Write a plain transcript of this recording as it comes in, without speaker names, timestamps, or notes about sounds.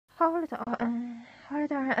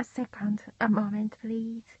hold on a second, a moment,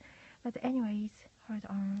 please. But anyways, hold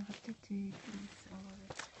on, have to do this all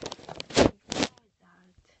before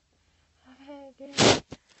that. Okay, good.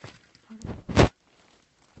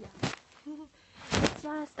 Yeah.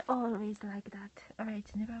 Just always like that.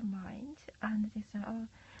 Alright, never mind. And this one, oh,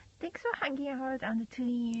 thanks for hanging out and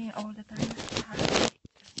tuning in all the time.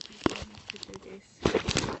 To do this.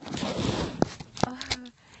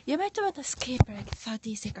 You might want to skip like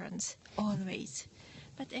 30 seconds, always.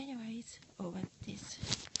 But anyways, what this?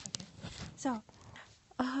 Okay. So,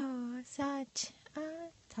 such a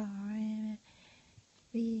time.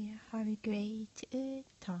 We have a great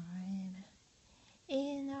time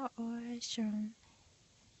in our ocean.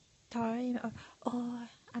 Time of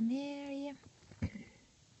a merry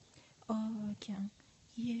ocean.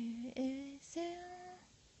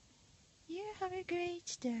 You have a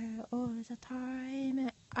great day all the time.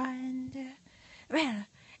 And well,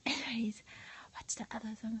 anyways, what's the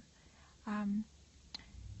other song?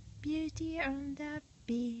 Beauty and the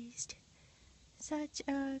Beast. Such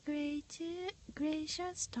a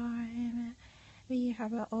gracious time. We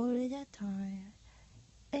have all the time.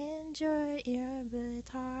 Enjoy your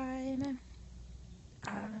time.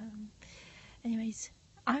 Anyways,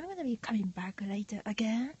 I'm gonna be coming back later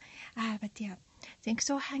again. But yeah, thanks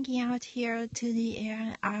for hanging out here to the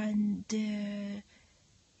end and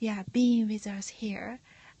yeah, being with us here.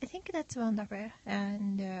 I think that's wonderful.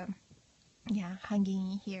 And yeah,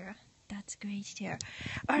 hanging here. That's great here.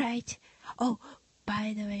 Alright. Oh,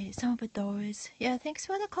 by the way, some of those. Yeah, thanks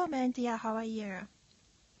for the comment. Yeah, how are you?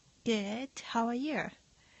 Good. How are you?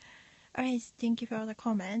 Alright, thank you for the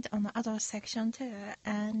comment on the other section too.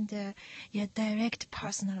 And yeah, direct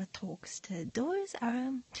personal talks too. Those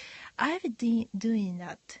are, I've been doing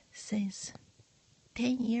that since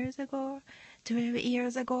 10 years ago, 12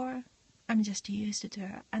 years ago. I'm just used to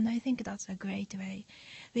it. And I think that's a great way.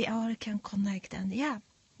 We all can connect. And yeah,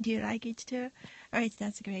 do you like it too? Alright,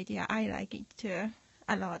 that's great. Yeah, I like it too.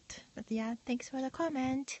 A lot. But yeah, thanks for the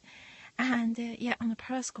comment. And yeah, on the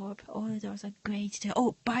Periscope, all those are great too.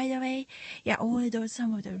 Oh, by the way, yeah, all those,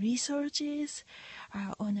 some of the researches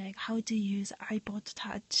on like how to use iPod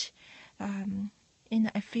Touch in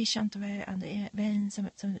an efficient way, and when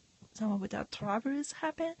some of the troubles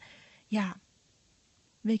happen, yeah,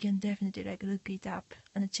 we can definitely like look it up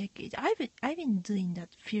and check it. I've been doing that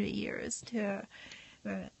few years too,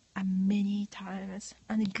 many times,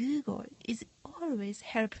 and Google is always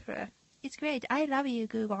helpful. It's great. I love you,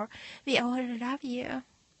 Google. We all love you,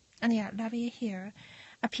 and yeah, love you here,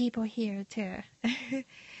 people here too.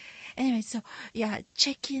 Anyway, so yeah,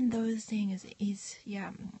 checking those things is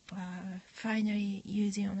finally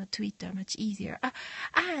using on Twitter much easier.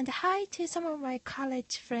 And hi to some of my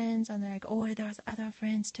college friends and like all those other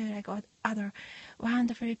friends too, like all other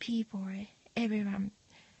wonderful people, everyone.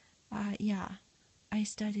 Yeah, I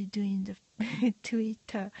started doing the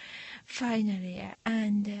Twitter finally,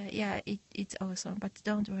 and yeah, it's awesome. But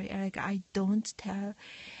don't worry, like I don't tell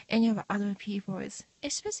any of other people's,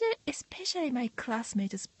 especially my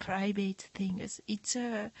classmates' private things. It's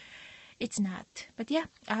not. But yeah,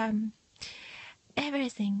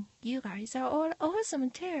 everything. You guys are all awesome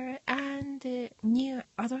too, and new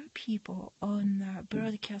other people on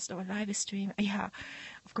broadcast or live stream. Yeah,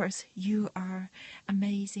 of course, you are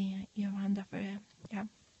amazing. You're wonderful. Yeah,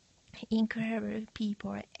 incredible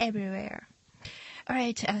people everywhere.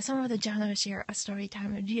 Alright, some of the journals share a story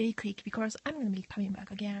time really quick because I'm going to be coming back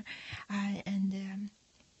again and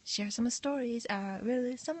share some stories.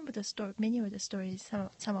 Really, some of the story, many of the stories,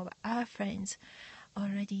 some of our friends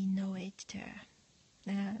already know it too.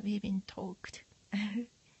 We've been talked.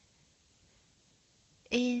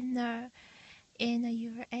 in the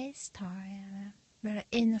US time, well,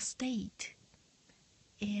 in the state,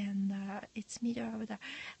 and it's middle of the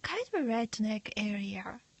kind of a redneck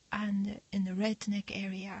area, and in the redneck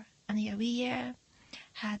area, and yeah, we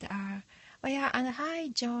had and hi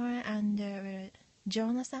John and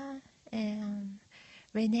Jonathan and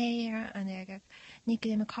Renee and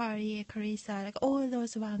nickname Carly, Carissa, like all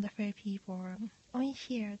those wonderful people on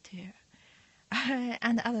here too.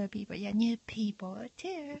 And other people, yeah, new people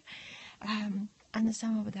too. And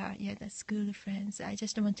some of the school friends. I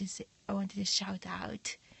wanted to shout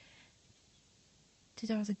out to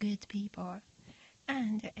those good people.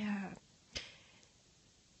 And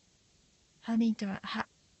Hamilton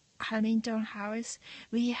House.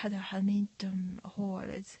 We had a Hamilton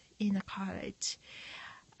halls in a college.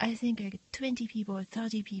 I think like 20 people,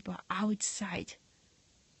 30 people outside.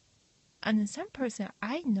 And some person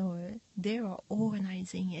I know, they were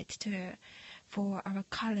organizing it too for our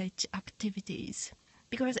college activities.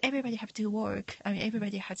 because everybody have to work. I mean,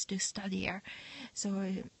 everybody has to study.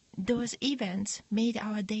 So those events made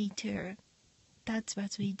our day too. That's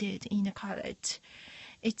what we did in the college.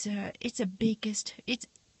 It's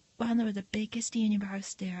one of the biggest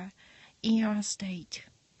universities there in our state.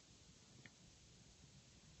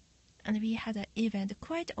 And we had an event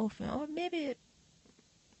quite often, or maybe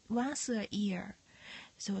once a year.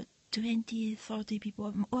 So 20, 30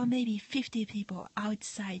 people, or maybe 50 people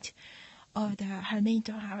outside of the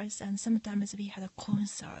Hamilton House, and sometimes we had a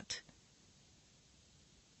concert.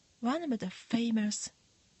 One of the famous,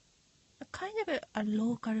 kind of a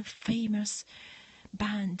local famous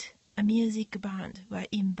band, a music band, were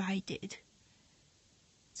invited.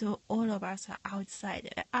 So all of us are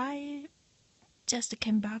outside. I just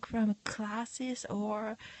came back from classes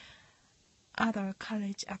or other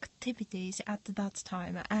college activities at that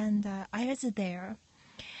time, and I was there.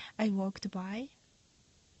 I walked by,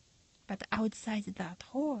 but outside that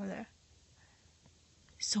hall,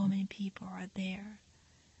 so many people are there,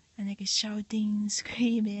 and like shouting,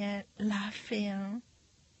 screaming, laughing.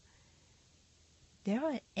 There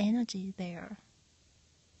was energy there.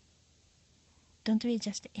 Don't we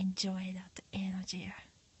just enjoy that energy?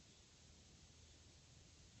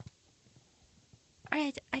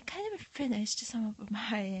 Alright, I kind of finished some of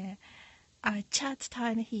my chat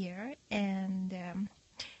time here, and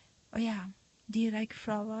oh yeah, do you like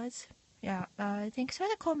flowers? Yeah, thanks for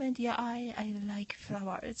the comment. Yeah, I like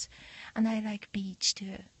flowers, and I like beach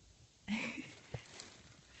too.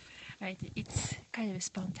 Right, it's kind of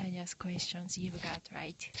spontaneous questions you've got,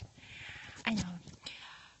 right? I know.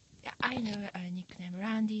 Yeah, I know a nickname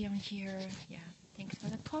Randy on here. Yeah, thanks for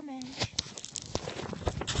the comment.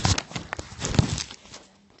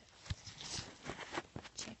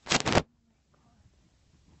 Check.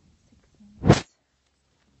 6 minutes.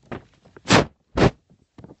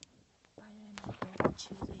 But I'm going to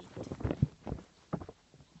choose it.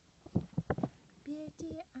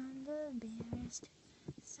 Beauty and the Beast,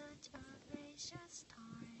 such a precious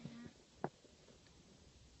time.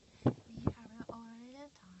 We have all the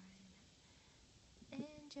time.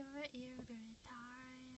 Enjoy your good time.